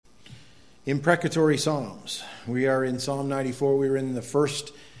Imprecatory Psalms. We are in Psalm 94. We were in the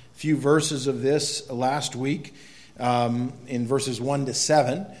first few verses of this last week, in verses 1 to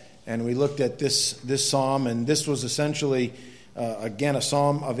 7, and we looked at this psalm, and this was essentially, again, a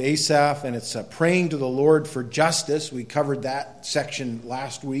psalm of Asaph, and it's praying to the Lord for justice. We covered that section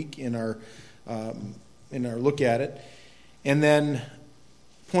last week in our look at it. And then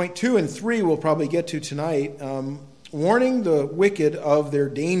point 2 and 3 we'll probably get to tonight, warning the wicked of their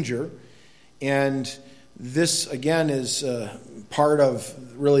danger. And this, again, is part of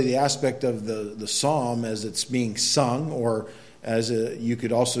really the aspect of the psalm as it's being sung, or you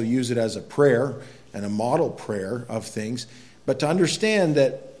could also use it as a prayer and a model prayer of things. But to understand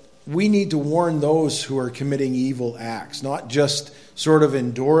that we need to warn those who are committing evil acts, not just sort of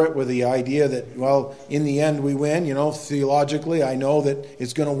endure it with the idea that, well, in the end we win, theologically I know that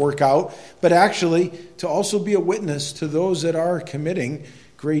it's going to work out, but actually to also be a witness to those that are committing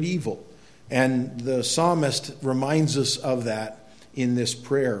great evil. And the psalmist reminds us of that in this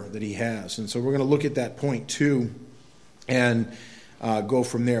prayer that he has. And so we're going to look at that point 2 and go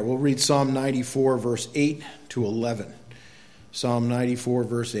from there. We'll read Psalm 94, verse 8 to 11. Psalm 94,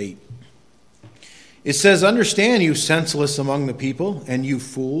 verse 8. It says, "Understand, you senseless among the people, and you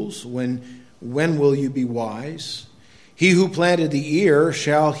fools, when will you be wise? He who planted the ear,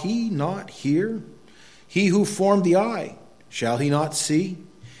 shall he not hear? He who formed the eye, shall he not see?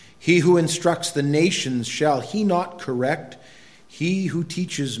 He who instructs the nations, shall he not correct? He who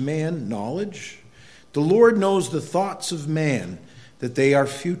teaches man knowledge? The Lord knows the thoughts of man, that they are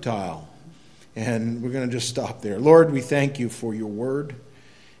futile." And we're going to just stop there. Lord, we thank you for your word.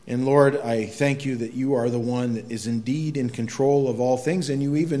 And Lord, I thank you that you are the one that is indeed in control of all things, and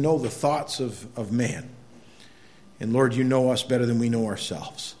you even know the thoughts of man. And Lord, you know us better than we know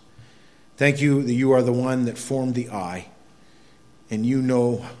ourselves. Thank you that you are the one that formed the eye, and you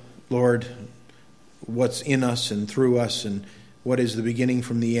know, Lord, what's in us and through us and what is the beginning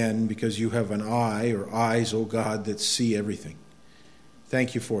from the end, because you have an eye or eyes, oh God, that see everything.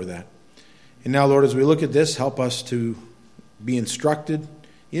 Thank you for that. And now, Lord, as we look at this, help us to be instructed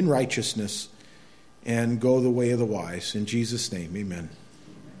in righteousness and go the way of the wise. In Jesus' name, amen.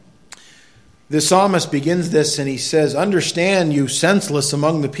 The psalmist begins this and he says, "Understand, you senseless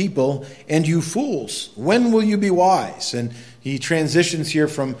among the people, and you fools, when will you be wise?" And he transitions here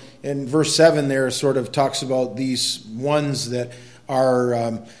from, in verse 7 there, sort of talks about these ones that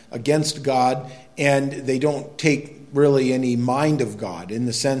are against God, and they don't take really any mind of God, in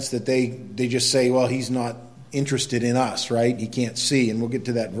the sense that they just say, well, he's not interested in us, right? He can't see. And we'll get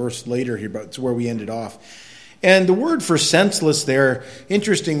to that verse later here, but it's where we ended off. And the word for senseless there,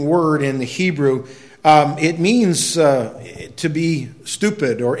 interesting word in the Hebrew, it means to be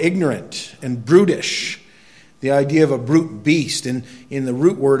stupid or ignorant and brutish. The idea of a brute beast. And in the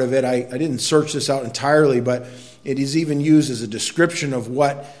root word of it, I didn't search this out entirely, but it is even used as a description of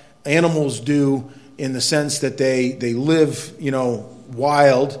what animals do, in the sense that they live,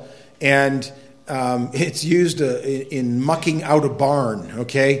 wild, and it's used in mucking out a barn,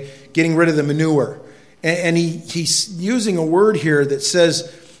 okay, getting rid of the manure. And he's using a word here that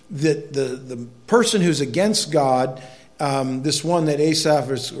says that the person who's against God, this one that Asaph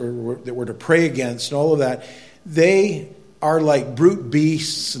that we're to pray against, and all of that, they are like brute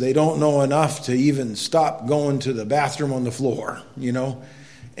beasts. They don't know enough to even stop going to the bathroom on the floor,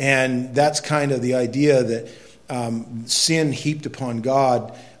 And that's kind of the idea that sin heaped upon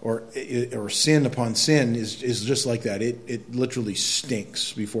God, or sin upon sin, is just like that. It literally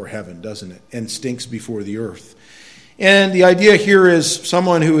stinks before heaven, doesn't it? And stinks before the earth. And the idea here is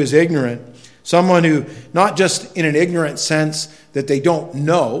someone who is ignorant, someone who, not just in an ignorant sense that they don't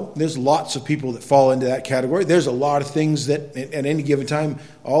know. There's lots of people that fall into that category. There's a lot of things that at any given time,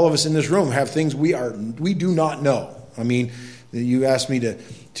 all of us in this room have things we do not know. I mean, you asked me to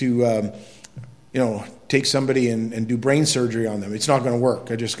take somebody and do brain surgery on them. It's not going to work.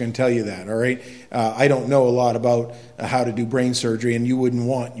 I'm just going to tell you that, all right? I don't know a lot about how to do brain surgery, and you wouldn't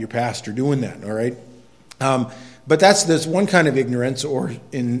want your pastor doing that, all right? But there's one kind of ignorance, or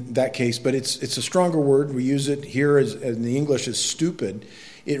in that case, but it's a stronger word. We use it here in the English as stupid.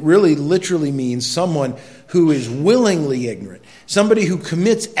 It really literally means someone who is willingly ignorant, somebody who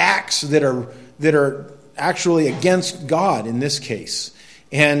commits acts that are actually against God in this case.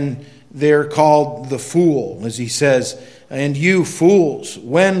 And they're called the fool, as he says, "And you fools,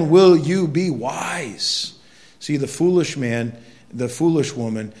 when will you be wise?" See, the foolish man, the foolish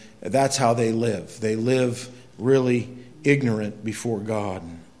woman, that's how they live. They live really ignorant before God.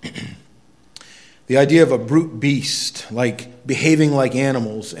 The idea of a brute beast, like behaving like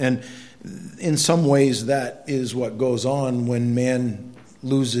animals, and in some ways that is what goes on when man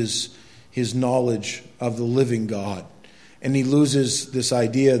loses his knowledge of the living God. And he loses this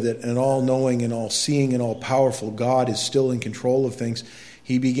idea that an all-knowing and all-seeing and all-powerful God is still in control of things.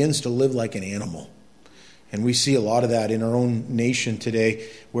 He begins to live like an animal. And we see a lot of that in our own nation today,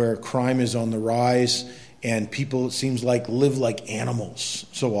 where crime is on the rise and people, it seems like, live like animals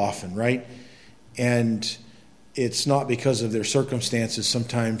so often, right? And it's not because of their circumstances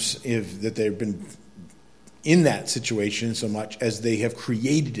sometimes that they've been in that situation so much as they have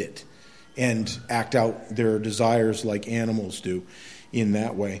created it and act out their desires like animals do in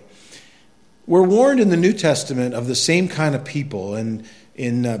that way. We're warned in the New Testament of the same kind of people, and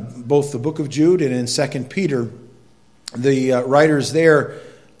in both the book of Jude and in 2 Peter, the writers there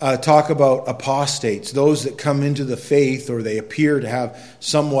talk about apostates, those that come into the faith, or they appear to have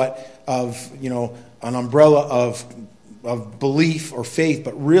somewhat of, an umbrella of belief or faith,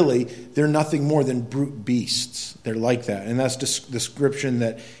 but really they're nothing more than brute beasts. They're like that. And that's the description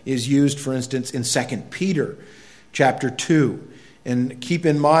that is used, for instance, in 2 Peter chapter 2. And keep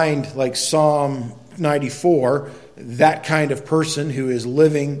in mind, like Psalm 94, that kind of person who is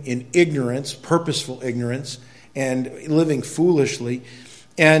living in ignorance, purposeful ignorance, and living foolishly,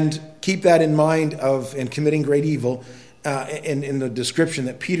 and keep that in mind and committing great evil. In the description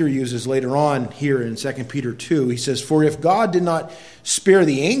that Peter uses later on here in 2 Peter 2, he says, "For if God did not spare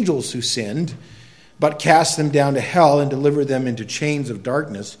the angels who sinned, but cast them down to hell and delivered them into chains of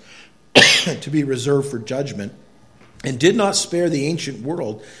darkness to be reserved for judgment, and did not spare the ancient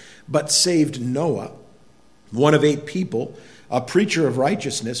world, but saved Noah, one of 8 people, a preacher of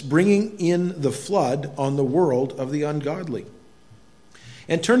righteousness, bringing in the flood on the world of the ungodly,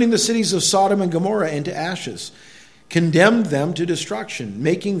 and turning the cities of Sodom and Gomorrah into ashes, condemned them to destruction,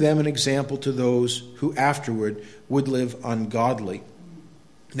 making them an example to those who afterward would live ungodly."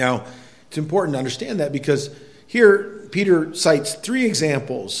 Now, it's important to understand that, because here Peter cites 3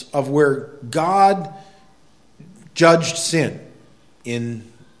 examples of where God judged sin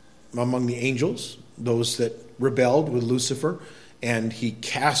among the angels, those that rebelled with Lucifer, and he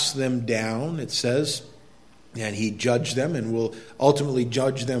cast them down, it says, and he judged them and will ultimately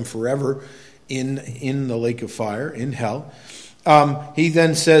judge them forever in the lake of fire, in hell. He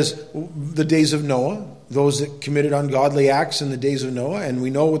then says the days of Noah, those that committed ungodly acts in the days of Noah, and we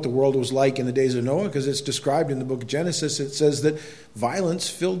know what the world was like in the days of Noah because it's described in the book of Genesis. It says that violence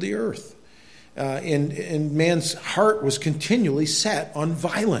filled the earth, and man's heart was continually set on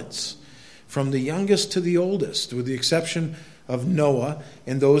violence, from the youngest to the oldest, with the exception of Noah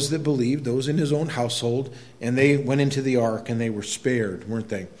and those that believed, those in his own household, and they went into the ark and they were spared, weren't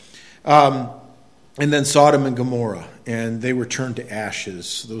they? And then Sodom and Gomorrah, and they were turned to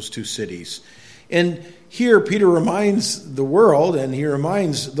ashes, those 2 cities. And here Peter reminds the world, and he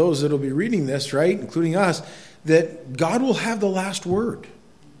reminds those that will be reading this, right, including us, that God will have the last word.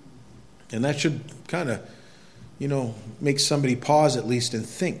 And that should kind of, make somebody pause at least and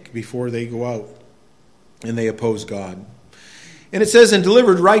think before they go out and they oppose God. And it says, "And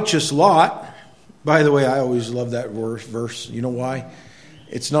delivered righteous Lot." By the way, I always love that verse. You know why?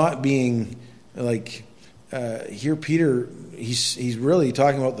 It's not being like, here Peter, he's really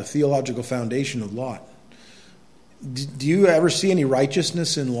talking about the theological foundation of Lot. Do you ever see any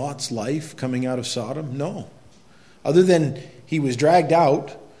righteousness in Lot's life coming out of Sodom? No. Other than he was dragged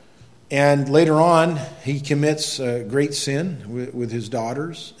out, and later on he commits a great sin with his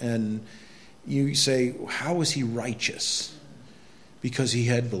daughters, and you say, how was he righteous? Because he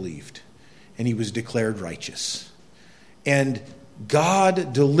had believed, and he was declared righteous. And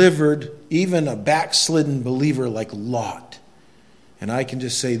God delivered even a backslidden believer like Lot. And I can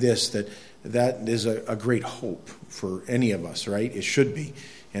just say this, that is a great hope for any of us, right? It should be.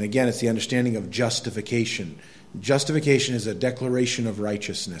 And again, it's the understanding of justification. Justification is a declaration of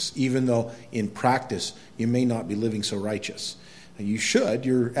righteousness, even though in practice you may not be living so righteous. You should.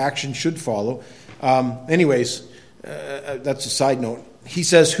 Your action should follow. Anyways, that's a side note. He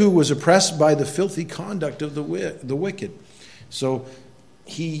says, "Who was oppressed by the filthy conduct of the wicked." So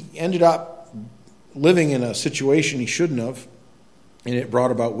he ended up living in a situation he shouldn't have, and it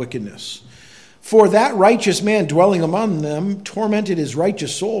brought about wickedness. "For that righteous man dwelling among them tormented his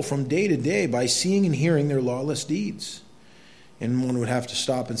righteous soul from day to day by seeing and hearing their lawless deeds." And one would have to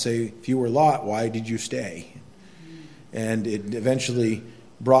stop and say, if you were Lot, why did you stay? And it eventually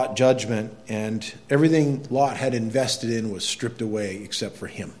brought judgment, and everything Lot had invested in was stripped away except for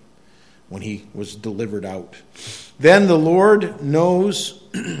him when he was delivered out. "Then the Lord knows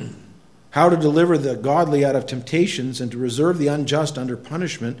how to deliver the godly out of temptations and to reserve the unjust under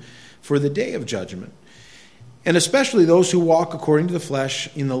punishment for the day of judgment, and especially those who walk according to the flesh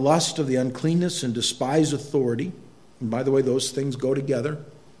in the lust of the uncleanness and despise authority." And by the way, those things go together.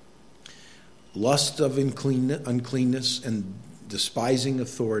 lust of uncleanness and despising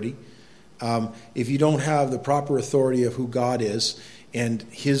authority. If you don't have the proper authority of who God is and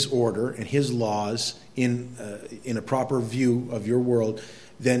His order and His laws in a proper view of your world,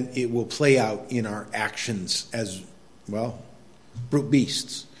 then it will play out in our actions as, well, brute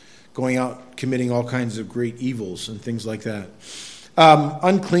beasts, going out committing all kinds of great evils and things like that.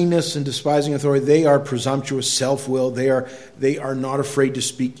 Uncleanness and despising authority, they are presumptuous, self-willed. They are not afraid to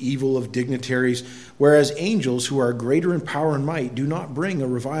speak evil of dignitaries, whereas angels who are greater in power and might do not bring a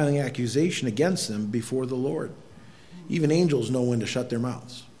reviling accusation against them before the Lord. Even angels know when to shut their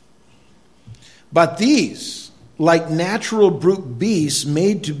mouths. But these, like natural brute beasts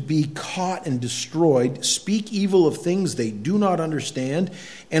made to be caught and destroyed, speak evil of things they do not understand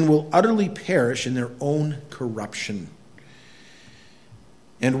and will utterly perish in their own corruption,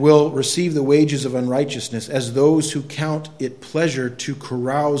 and will receive the wages of unrighteousness as those who count it pleasure to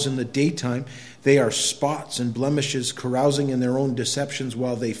carouse in the daytime. They are spots and blemishes, carousing in their own deceptions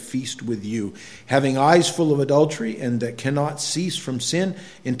while they feast with you, having eyes full of adultery and that cannot cease from sin,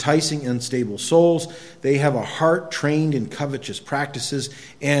 enticing unstable souls. They have a heart trained in covetous practices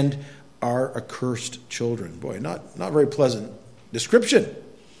and are accursed children. Boy, not very pleasant description.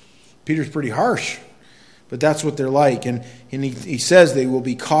 Peter's pretty harsh. But that's what they're like. And he says they will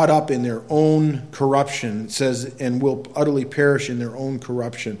be caught up in their own corruption. It says, and will utterly perish in their own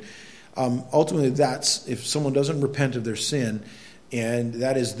corruption. Ultimately, that's if someone doesn't repent of their sin, and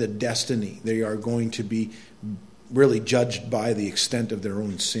that is the destiny. They are going to be really judged by the extent of their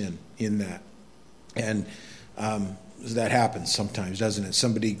own sin in that. And that happens sometimes, doesn't it?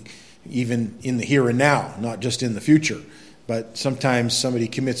 Somebody, even in the here and now, not just in the future. But sometimes somebody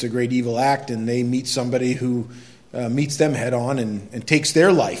commits a great evil act and they meet somebody who meets them head on and takes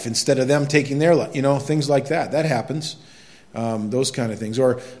their life instead of them taking their life. You know, things like that. That happens. Those kind of things.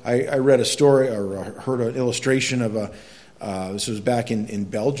 Or I read a story or heard an illustration of this was back in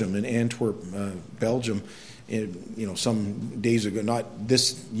Belgium, in Antwerp, Belgium, some days ago, not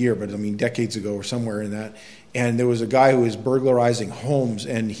this year, but I mean decades ago or somewhere in that. And there was a guy who was burglarizing homes,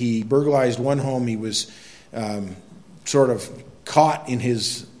 and he burglarized one home. He was sort of caught in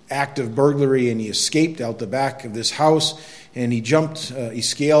his act of burglary, and he escaped out the back of this house, and he was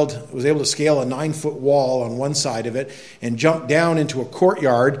able to scale a 9-foot wall on one side of it and jumped down into a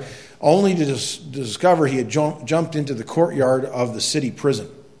courtyard, only to discover he had jumped into the courtyard of the city prison,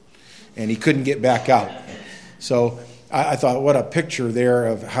 and he couldn't get back out. So I thought, what a picture there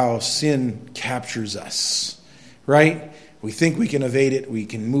of how sin captures us, right? We think we can evade it, we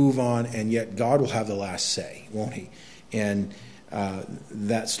can move on, and yet God will have the last say, won't He? And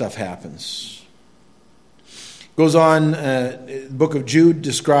that stuff happens. Goes on, the book of Jude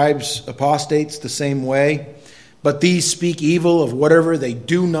describes apostates the same way. But these speak evil of whatever they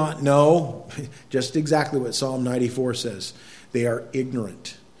do not know. Just exactly what Psalm 94 says. They are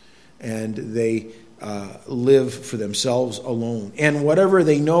ignorant, and they live for themselves alone. And whatever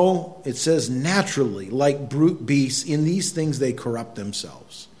they know, it says naturally, like brute beasts, in these things they corrupt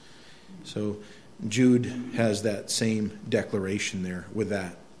themselves. So Jude has that same declaration there with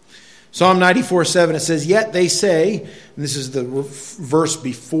that. Psalm 94:7, it says, yet they say, and this is the verse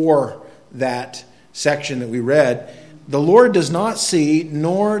before that section that we read, the Lord does not see,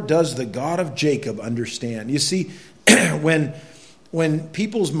 nor does the God of Jacob understand. You see, when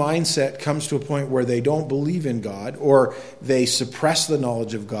people's mindset comes to a point where they don't believe in God, or they suppress the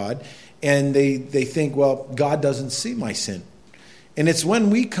knowledge of God, and they think, well, God doesn't see my sin. And it's when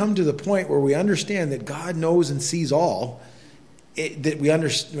we come to the point where we understand that God knows and sees all, that we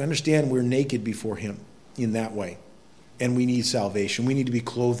understand we're naked before Him in that way. And we need salvation. We need to be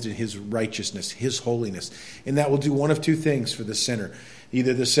clothed in His righteousness, His holiness. And that will do one of two things for the sinner.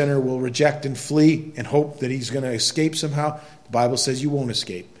 Either the sinner will reject and flee and hope that he's going to escape somehow. The Bible says you won't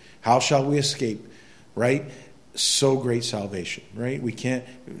escape. How shall we escape? Right? So great salvation. Right? We can't,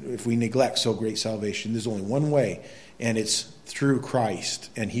 if we neglect so great salvation, there's only one way, and it's through Christ.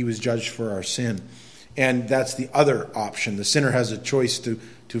 And He was judged for our sin. And that's the other option. The sinner has a choice to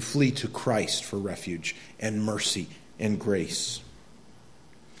flee to Christ for refuge and mercy and grace.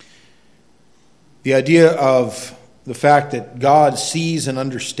 The idea of the fact that God sees and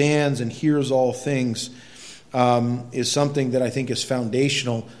understands and hears all things is something that I think is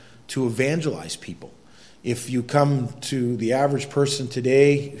foundational to evangelize people. If you come to the average person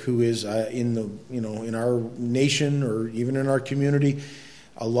today who is in our nation or even in our community,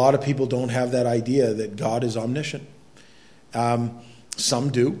 a lot of people don't have that idea that God is omniscient.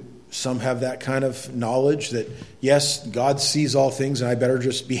 Some do. Some have that kind of knowledge that, yes, God sees all things, and I better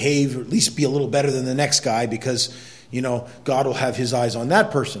just behave, or at least be a little better than the next guy, because, God will have his eyes on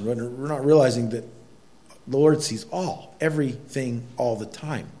that person. But we're not realizing that the Lord sees everything, all the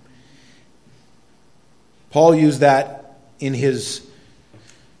time. Paul used that in his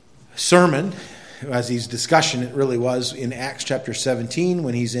sermon, as his discussion, it really was, in Acts chapter 17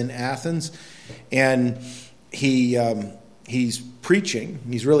 when he's in Athens. And he's preaching,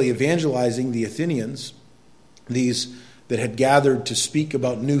 he's really evangelizing the Athenians, these that had gathered to speak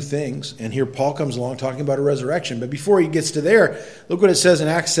about new things. And here Paul comes along talking about a resurrection. But before he gets to there, look what it says in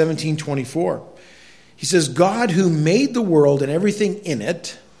Acts 17:24. He says, God who made the world and everything in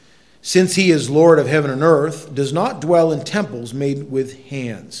it, since he is Lord of heaven and earth, does not dwell in temples made with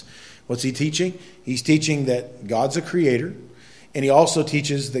hands. What's he teaching? He's teaching that God's a creator. And he also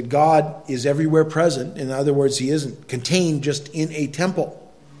teaches that God is everywhere present. In other words, he isn't contained just in a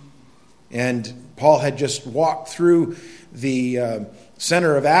temple. And Paul had just walked through the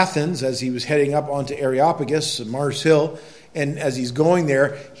center of Athens as he was heading up onto Areopagus, Mars Hill. And as he's going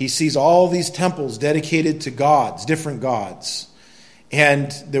there, he sees all these temples dedicated to gods, different gods.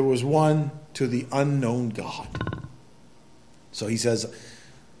 And there was one to the unknown God. So he says,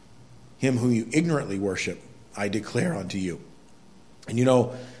 him whom you ignorantly worship, I declare unto you. And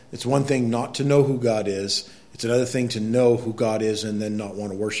it's one thing not to know who God is. It's another thing to know who God is and then not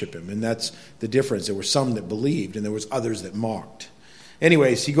want to worship him. And that's the difference. There were some that believed and there was others that mocked.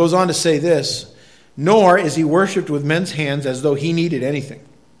 Anyways, he goes on to say this, nor is he worshipped with men's hands as though he needed anything,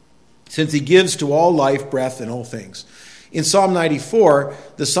 since he gives to all life, breath, and all things. In Psalm 94,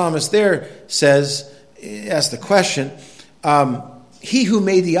 the psalmist there asks the question, he who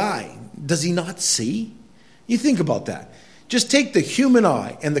made the eye, does he not see? You think about that. Just take the human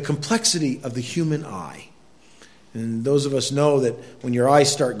eye and the complexity of the human eye. And those of us know that when your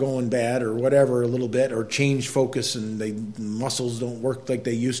eyes start going bad or whatever a little bit, or change focus and the muscles don't work like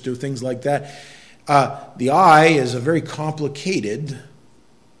they used to, things like that, the eye is a very complicated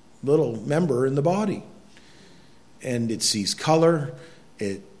little member in the body. And it sees color,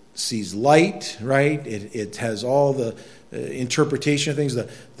 it sees light, right? It has all the interpretation of things.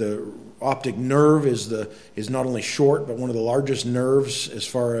 The optic nerve is not only short, but one of the largest nerves as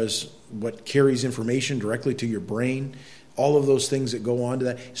far as what carries information directly to your brain. All of those things that go on to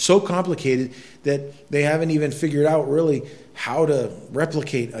that. So complicated that they haven't even figured out really how to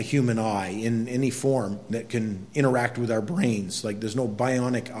replicate a human eye in any form that can interact with our brains. Like there's no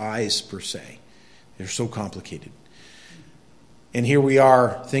bionic eyes per se. They're so complicated. And here we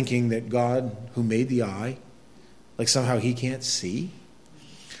are thinking that God who made the eye, like somehow he can't see.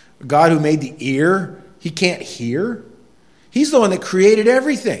 God who made the ear, he can't hear. He's the one that created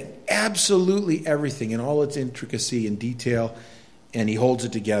everything. Absolutely everything in all its intricacy and detail. And he holds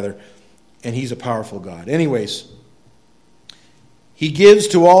it together. And he's a powerful God. Anyways, he gives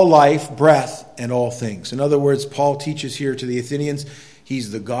to all life, breath, and all things. In other words, Paul teaches here to the Athenians,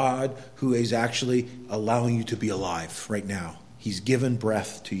 he's the God who is actually allowing you to be alive right now. He's given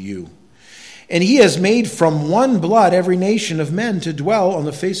breath to you. And he has made from one blood every nation of men to dwell on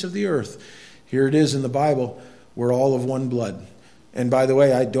the face of the earth. Here it is in the Bible. We're all of one blood. And by the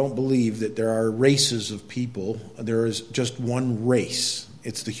way, I don't believe that there are races of people. There is just one race.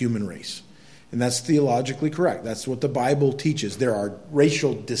 It's the human race. And that's theologically correct. That's what the Bible teaches. There are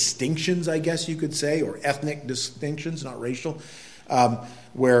racial distinctions, I guess you could say, or ethnic distinctions, not racial,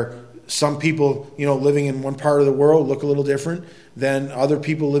 where some people, living in one part of the world look a little different than other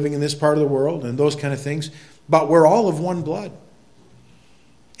people living in this part of the world and those kind of things. But we're all of one blood.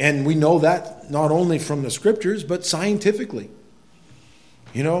 And we know that not only from the scriptures, but scientifically.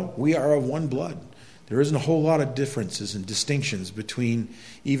 We are of one blood. There isn't a whole lot of differences and distinctions between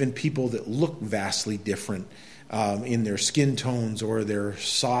even people that look vastly different in their skin tones or their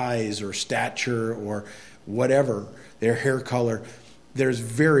size or stature or whatever, their hair color. There's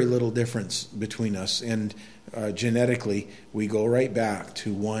very little difference between us. And genetically, we go right back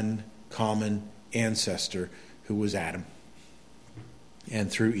to one common ancestor who was Adam. And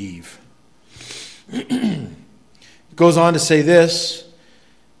through Eve. It goes on to say this,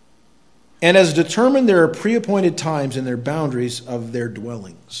 and has determined there are pre-appointed times and their boundaries of their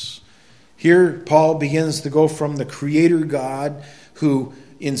dwellings. Here, Paul begins to go from the Creator God, who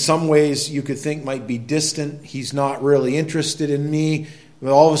in some ways you could think might be distant. He's not really interested in me.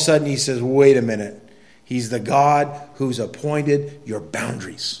 But all of a sudden he says, wait a minute. He's the God who's appointed your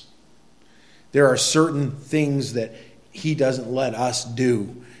boundaries. There are certain things that he doesn't let us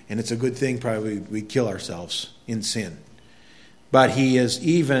do. And it's a good thing probably we kill ourselves in sin. But he has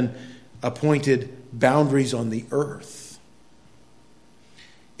even appointed boundaries on the earth.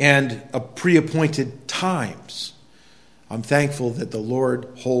 And pre-appointed times. I'm thankful that the Lord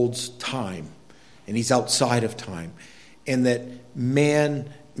holds time. and he's outside of time. And that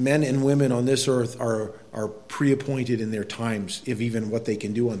men and women on this earth are pre-appointed in their times, if even what they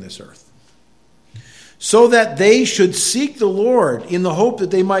can do on this earth. So that they should seek the Lord in the hope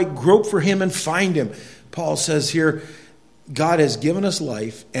that they might grope for him and find him. Paul says here, God has given us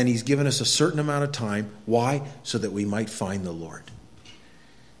life, and he's given us a certain amount of time. Why? So that we might find the Lord.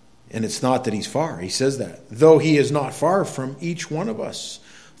 And it's not that he's far. He says that. Though he is not far from each one of us.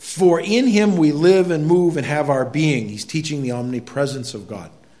 For in him we live and move and have our being. He's teaching the omnipresence of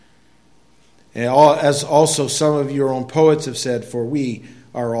God. And as also some of your own poets have said, for we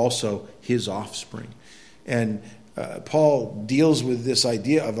are also his offspring. And Paul deals with this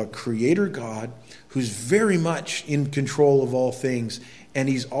idea of a creator God who's very much in control of all things. And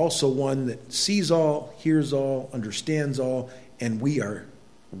he's also one that sees all, hears all, understands all. And we are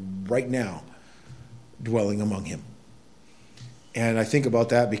right now dwelling among him. And I think about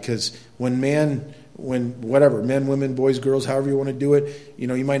that because when men, women, boys, girls, however you want to do it, you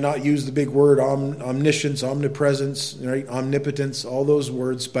might not use the big word omniscience, omnipresence, right? Omnipotence, all those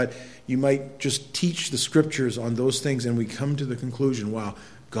words, but you might just teach the scriptures on those things, and we come to the conclusion, wow,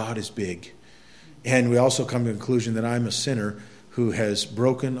 God is big. And we also come to the conclusion that I'm a sinner who has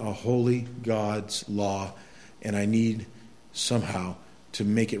broken a holy God's law, and I need somehow to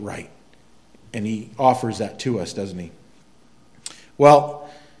make it right. And he offers that to us, doesn't he? Well,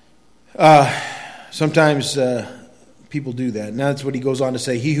 sometimes people do that. And that's what he goes on to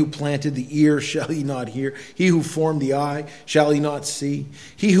say. He who planted the ear, shall he not hear? He who formed the eye, shall he not see?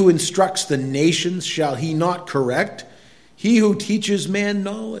 He who instructs the nations, shall he not correct? He who teaches man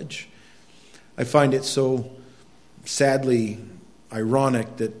knowledge. I find it so sadly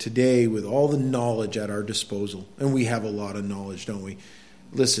ironic that today, with all the knowledge at our disposal, and we have a lot of knowledge, don't we?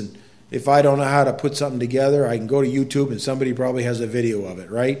 Listen, if I don't know how to put something together, I can go to YouTube and somebody probably has a video of it,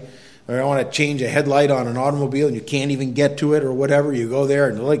 right? Or I want to change a headlight on an automobile and you can't even get to it or whatever. You go there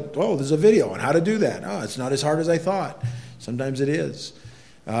and they're like, oh, there's a video on how to do that. Oh, it's not as hard as I thought. Sometimes it is.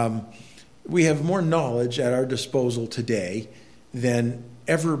 We have more knowledge at our disposal today than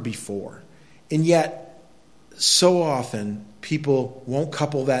ever before. And yet, so often, people won't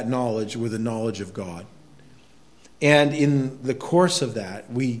couple that knowledge with the knowledge of God. And in the course of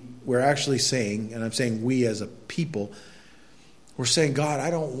that, we're actually saying, and I'm saying we as a people, we're saying, God, I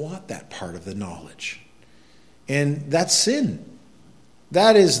don't want that part of the knowledge. And that's sin.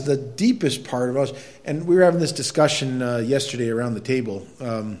 That is the deepest part of us. And we were having this discussion yesterday around the table.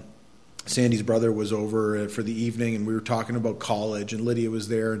 Sandy's brother was over for the evening, and we were talking about college, and Lydia was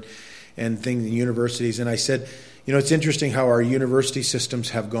there, and things in universities. And I said, it's interesting how our university systems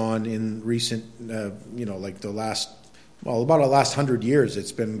have gone in recent, like about the last 100 years.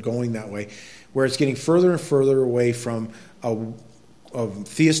 It's been going that way, where it's getting further and further away from a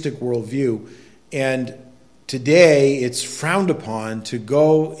theistic worldview. And today, it's frowned upon to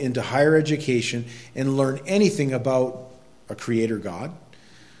go into higher education and learn anything about a creator God,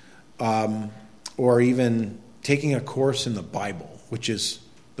 or even taking a course in the Bible, which is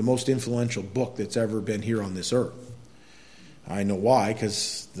the most influential book that's ever been here on this earth. I know why,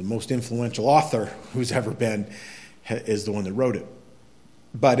 because the most influential author who's ever been is the one that wrote it.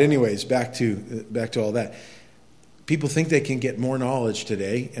 But anyways, back to all that. People think they can get more knowledge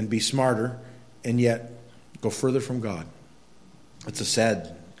today and be smarter, and yet go further from God. It's a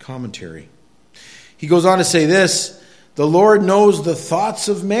sad commentary. He goes on to say this: the Lord knows the thoughts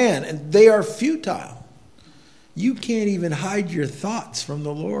of man, and they are futile. You can't even hide your thoughts from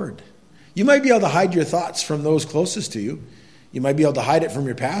the Lord. You might be able to hide your thoughts from those closest to you. You might be able to hide it from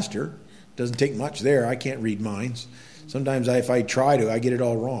your pastor. Doesn't take much there. I can't read minds. Sometimes if I try to, I get it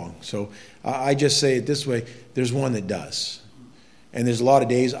all wrong. So I just say it this way: there's one that does. And there's a lot of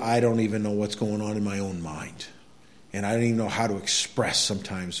days I don't even know what's going on in my own mind. And I don't even know how to express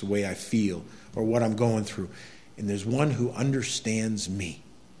sometimes the way I feel or what I'm going through. And there's one who understands me.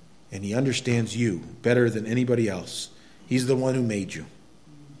 And he understands you better than anybody else. He's the one who made you.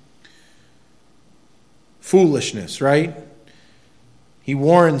 Foolishness, right? He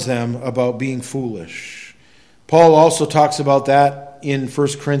warns them about being foolish. Paul also talks about that in 1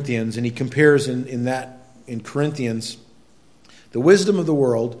 Corinthians, and he compares in Corinthians the wisdom of the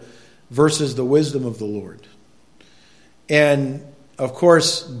world versus the wisdom of the Lord. And, of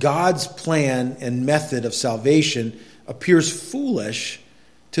course, God's plan and method of salvation appears foolish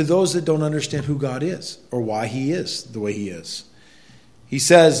to those that don't understand who God is or why he is the way he is. He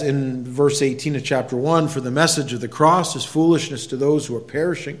says in verse 18 of chapter 1, "For the message of the cross is foolishness to those who are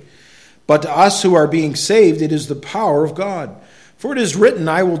perishing, but to us who are being saved it is the power of God. For it is written,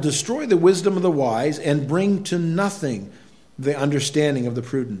 I will destroy the wisdom of the wise and bring to nothing the understanding of the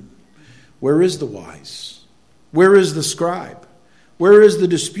prudent." Where is the wise? Where is the scribe? Where is the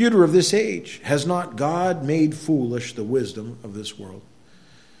disputer of this age? Has not God made foolish the wisdom of this world?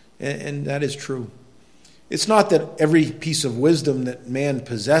 And that is true. It's not that every piece of wisdom that man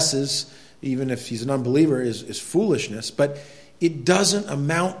possesses, even if he's an unbeliever, is foolishness, but it doesn't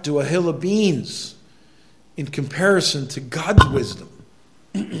amount to a hill of beans in comparison to God's wisdom.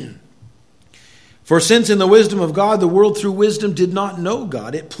 For since in the wisdom of God, the world through wisdom did not know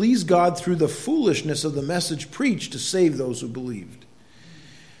God, it pleased God through the foolishness of the message preached to save those who believed.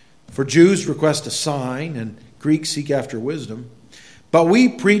 For Jews request a sign, and Greeks seek after wisdom. But we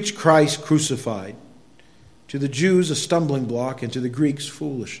preach Christ crucified, to the Jews a stumbling block, and to the Greeks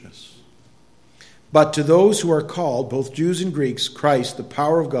foolishness. But to those who are called, both Jews and Greeks, Christ, the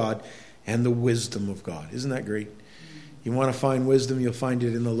power of God and the wisdom of God. Isn't that great? You want to find wisdom, you'll find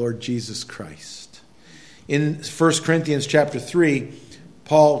it in the Lord Jesus Christ. In 1 Corinthians chapter 3,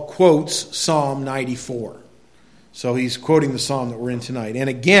 Paul quotes Psalm 94. So he's quoting the psalm that we're in tonight. And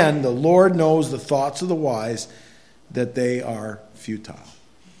again, the Lord knows the thoughts of the wise, that they are futile.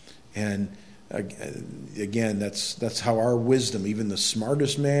 And again, that's how our wisdom, even the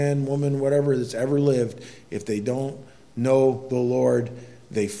smartest man, woman, whatever that's ever lived, if they don't know the Lord,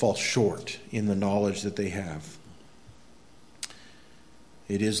 they fall short in the knowledge that they have.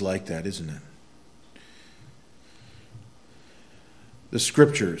 It is like that, isn't it? The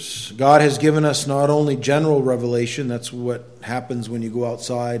Scriptures. God has given us not only general revelation, that's what happens when you go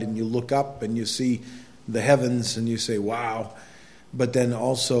outside and you look up and you see the heavens and you say, wow. But then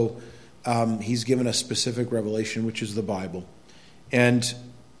also, He's given us specific revelation, which is the Bible. And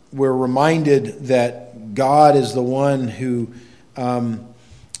we're reminded that God is the one who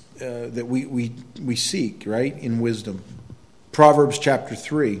that we seek, right, in wisdom. Proverbs chapter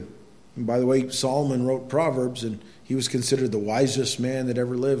 3. And by the way, Solomon wrote Proverbs, and he was considered the wisest man that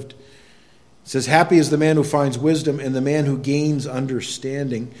ever lived. It says, happy is the man who finds wisdom and the man who gains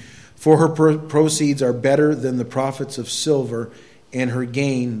understanding, for her proceeds are better than the profits of silver, and her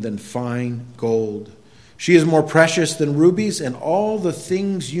gain than fine gold. She is more precious than rubies, and all the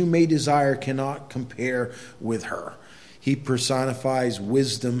things you may desire cannot compare with her. He personifies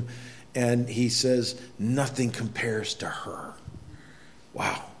wisdom, and he says, nothing compares to her.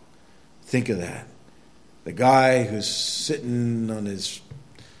 Wow. Think of that. The guy who's sitting on his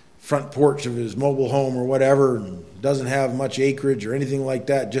front porch of his mobile home or whatever, and doesn't have much acreage or anything like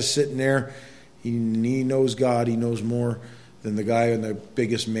that, just sitting there, he knows God. He knows more than the guy in the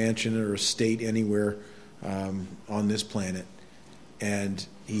biggest mansion or estate anywhere on this planet. And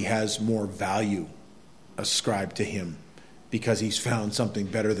he has more value ascribed to him because he's found something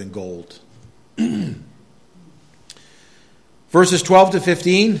better than gold. Verses 12 to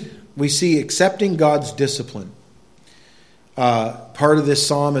 15, we see accepting God's discipline. Part of this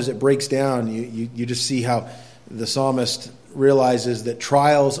psalm, as it breaks down, you just see how the psalmist realizes that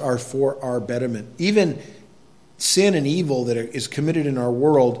trials are for our betterment. Even sin and evil that is committed in our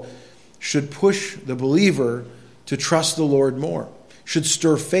world should push the believer to trust the Lord more, should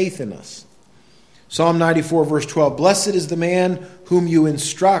stir faith in us. Psalm 94, verse 12, blessed is the man whom you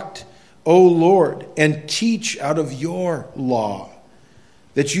instruct, O Lord, and teach out of your law,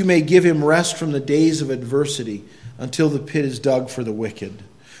 that you may give him rest from the days of adversity until the pit is dug for the wicked.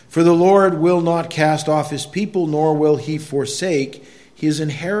 For the Lord will not cast off his people, nor will he forsake his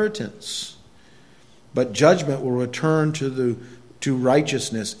inheritance. But judgment will return to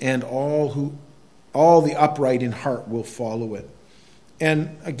righteousness, and all the upright in heart will follow it.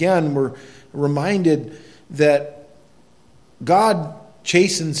 And again, we're reminded that God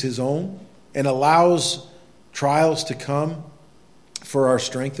chastens his own and allows trials to come for our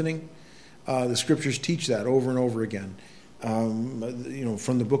strengthening. The Scriptures teach that over and over again. From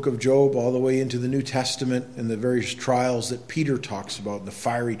the book of Job all the way into the New Testament and the various trials that Peter talks about, the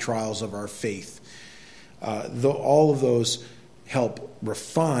fiery trials of our faith. All of those help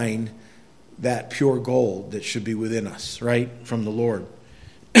refine that pure gold that should be within us, right, from the Lord.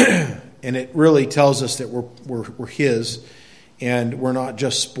 And it really tells us that we're His, and we're not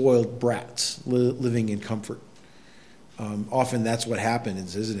just spoiled brats living in comfort. Often that's what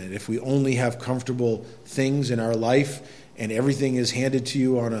happens, isn't it? If we only have comfortable things in our life and everything is handed to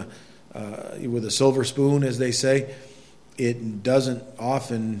you on with a silver spoon, as they say, it doesn't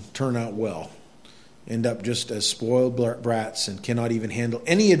often turn out well. End up just as spoiled brats and cannot even handle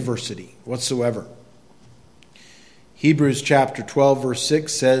any adversity whatsoever. Hebrews chapter 12, verse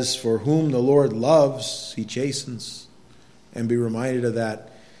 6 says, for whom the Lord loves, he chastens. And be reminded of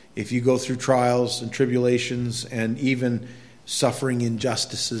that. If you go through trials and tribulations and even suffering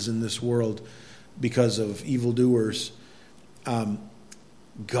injustices in this world because of evildoers,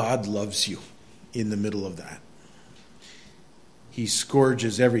 God loves you in the middle of that. He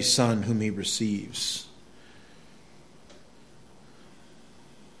scourges every son whom he receives.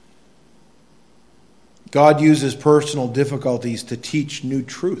 God uses personal difficulties to teach new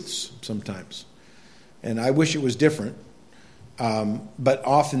truths sometimes. And I wish it was different. But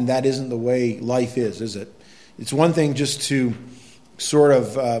often that isn't the way life is it? It's one thing just to sort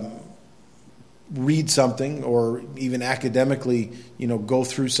of read something or even academically, go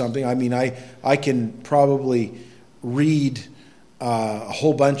through something. I mean, I can probably read a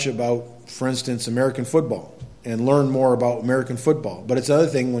whole bunch about, for instance, American football and learn more about American football. But it's another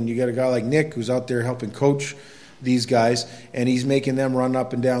thing when you get a guy like Nick who's out there helping coach these guys, and he's making them run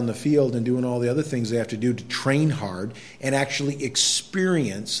up and down the field and doing all the other things they have to do to train hard and actually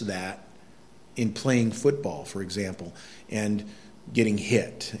experience that in playing football, for example, and getting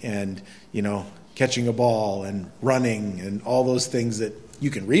hit and, catching a ball and running and all those things that you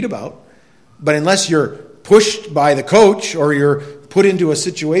can read about. But unless you're pushed by the coach or you're put into a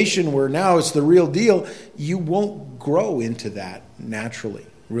situation where now it's the real deal, you won't grow into that naturally,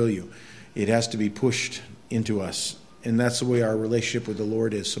 will you? It has to be pushed into us. And that's the way our relationship with the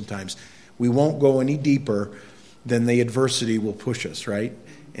Lord is sometimes. We won't go any deeper than the adversity will push us, right?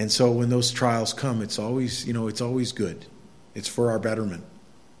 And so when those trials come, it's always good. It's for our betterment.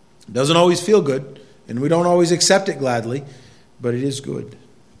 It doesn't always feel good, and we don't always accept it gladly, but it is good.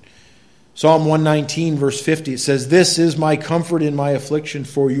 Psalm 119, verse 50, it says, "This is my comfort in my affliction,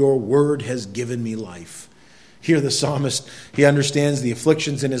 for your word has given me life." Here the psalmist, he understands the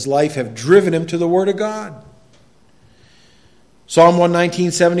afflictions in his life have driven him to the word of God. Psalm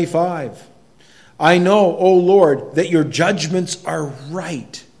 119:75, "I know, O Lord, that your judgments are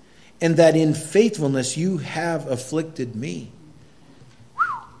right, and that in faithfulness you have afflicted me."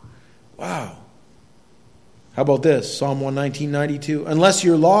 Wow. How about this? Psalm 119:92, "Unless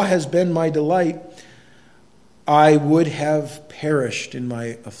your law has been my delight, I would have perished in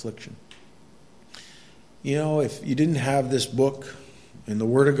my affliction." If you didn't have this book and the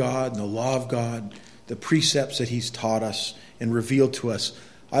Word of God and the law of God, the precepts that He's taught us and revealed to us,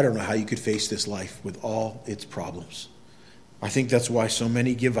 I don't know how you could face this life with all its problems. I think that's why so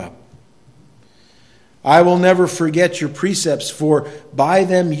many give up. "I will never forget your precepts, for by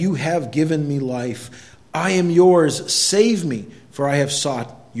them you have given me life. I am yours, save me, for I have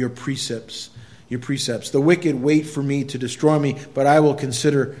sought your precepts. The wicked wait for me to destroy me, but I will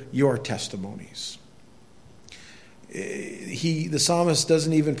consider your testimonies." The psalmist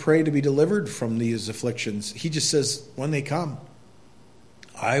doesn't even pray to be delivered from these afflictions. He just says, when they come,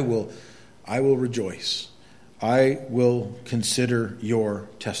 I will rejoice. I will consider your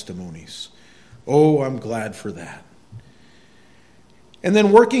testimonies. Oh, I'm glad for that. And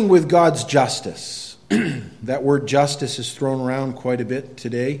then working with God's justice. That word justice is thrown around quite a bit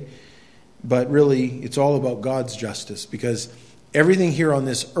today, but really it's all about God's justice, because everything here on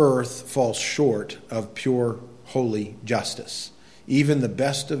this earth falls short of pure, holy justice. Even the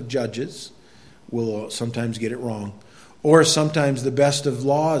best of judges will sometimes get it wrong, or sometimes the best of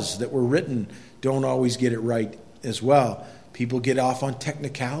laws that were written don't always get it right as well. People get off on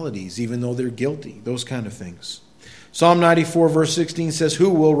technicalities even though they're guilty, those kind of things. Psalm 94 verse 16 says, "Who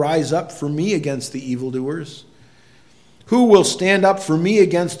will rise up for me against the evildoers? Who will stand up for me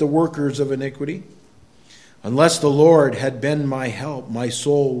against the workers of iniquity? Unless the Lord had been my help, my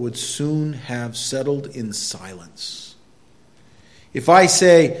soul would soon have settled in silence. If I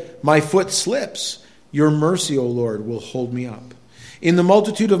say, my foot slips, your mercy, O Lord, will hold me up. In the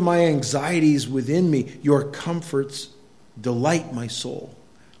multitude of my anxieties within me, your comforts delight my soul."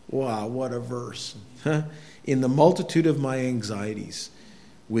 Wow, what a verse. In the multitude of my anxieties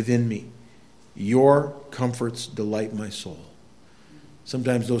within me, your comforts delight my soul.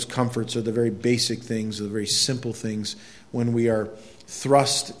 Sometimes those comforts are the very basic things, the very simple things, when we are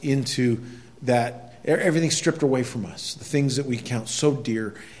thrust into that, everything stripped away from us, the things that we count so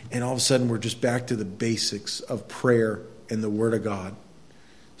dear, and all of a sudden we're just back to the basics of prayer and the Word of God.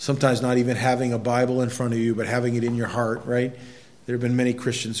 Sometimes not even having a Bible in front of you, but having it in your heart, right? There have been many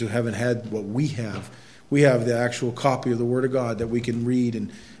Christians who haven't had what we have. We have the actual copy of the Word of God that we can read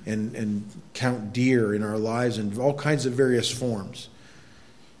and count dear in our lives in all kinds of various forms.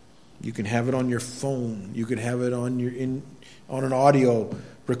 You can have it on your phone. You can have it on an audio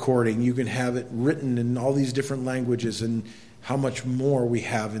recording. You can have it written in all these different languages, and how much more we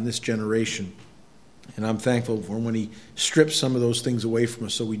have in this generation. And I'm thankful for when He strips some of those things away from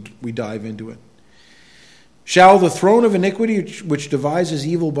us so we dive into it. "Shall the throne of iniquity which devises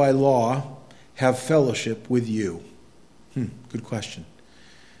evil by law have fellowship with you?" Good question.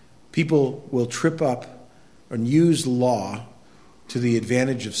 People will trip up and use law to the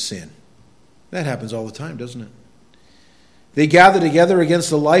advantage of sin. That happens all the time, doesn't it? They gather together against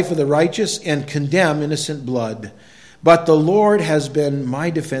the life of the righteous and condemn innocent blood. But the Lord has been my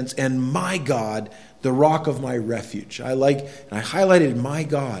defense and my God, the rock of my refuge. I highlighted my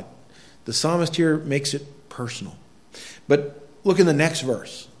God. The psalmist here makes it personal. But look in the next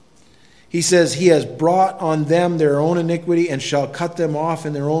verse. He says, he has brought on them their own iniquity and shall cut them off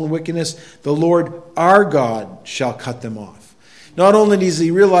in their own wickedness. The Lord our God shall cut them off. Not only does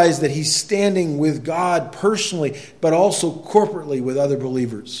he realize that he's standing with God personally, but also corporately with other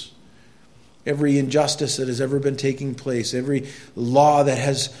believers. Every injustice that has ever been taking place, every law that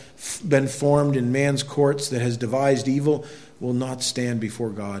has been formed in man's courts that has devised evil will not stand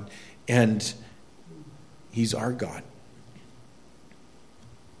before God. And he's our God.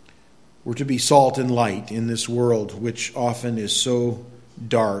 We're to be salt and light in this world, which often is so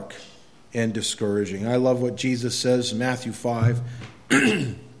dark and discouraging. I love what Jesus says in Matthew 5.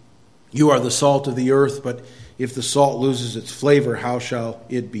 You are the salt of the earth, but if the salt loses its flavor, how shall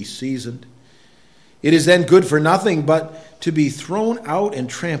it be seasoned? It is then good for nothing but to be thrown out and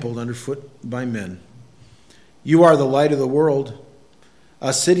trampled underfoot by men. You are the light of the world.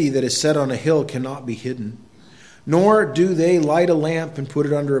 A city that is set on a hill cannot be hidden. Nor do they light a lamp and put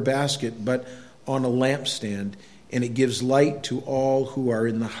it under a basket, but on a lampstand, and it gives light to all who are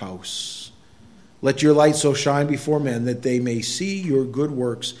in the house. Let your light so shine before men that they may see your good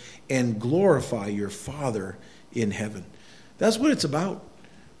works and glorify your Father in heaven. That's what it's about.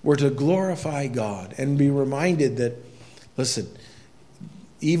 We're to glorify God and be reminded that, listen,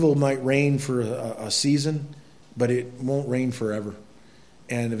 evil might reign for a season, but it won't reign forever.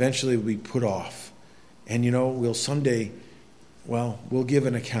 And eventually it will be put off. And we'll someday, we'll give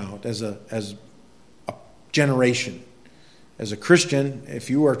an account as a generation. As a Christian, if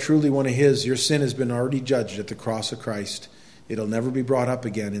you are truly one of his, your sin has been already judged at the cross of Christ. It'll never be brought up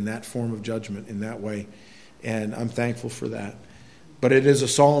again in that form of judgment, in that way. And I'm thankful for that. But it is a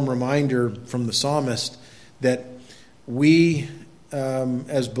solemn reminder from the psalmist that we,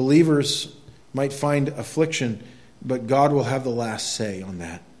 as believers, might find affliction, but God will have the last say on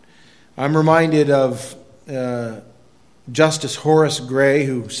that. I'm reminded of Justice Horace Gray,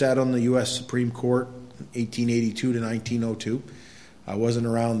 who sat on the U.S. Supreme Court 1882 to 1902. I wasn't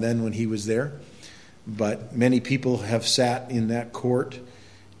around then when he was there, but many people have sat in that court.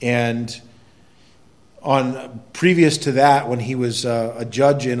 And previous to that, when he was a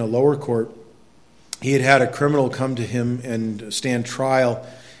judge in a lower court, he had a criminal come to him and stand trial,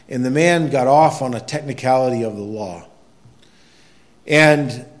 and the man got off on a technicality of the law.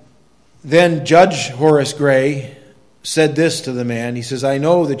 And then Judge Horace Gray said this to the man. He says, I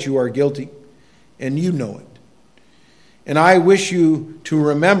know that you are guilty, and you know it. And I wish you to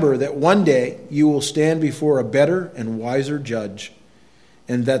remember that one day you will stand before a better and wiser judge,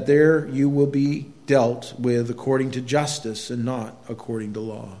 and that there you will be dealt with according to justice and not according to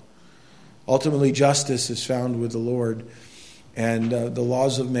law. Ultimately, justice is found with the Lord. And the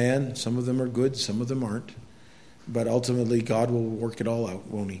laws of man, some of them are good, some of them aren't. But ultimately, God will work it all out,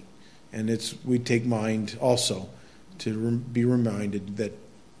 won't he? And we take mind also to be reminded that,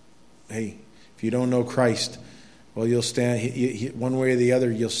 hey, if you don't know Christ, well, you'll stand, one way or the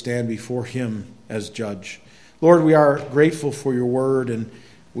other, you'll stand before him as judge. Lord, we are grateful for your word, and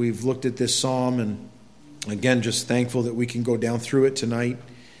we've looked at this psalm, and again, just thankful that we can go down through it tonight.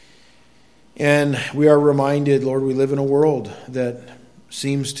 And we are reminded, Lord, we live in a world that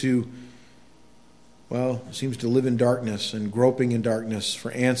seems to live in darkness and groping in darkness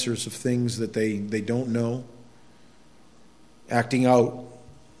for answers of things that they don't know, acting out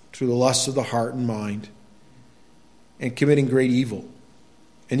through the lusts of the heart and mind, and committing great evil.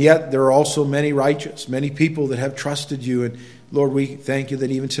 And yet there are also many righteous, many people that have trusted you. And Lord, we thank you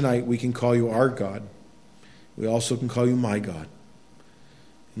that even tonight we can call you our God. We also can call you my God.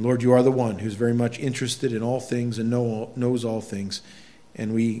 And Lord, you are the one who's very much interested in all things and knows all things.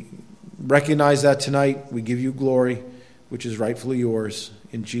 And we recognize that tonight. We give you glory, which is rightfully yours.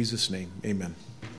 In Jesus' name, amen.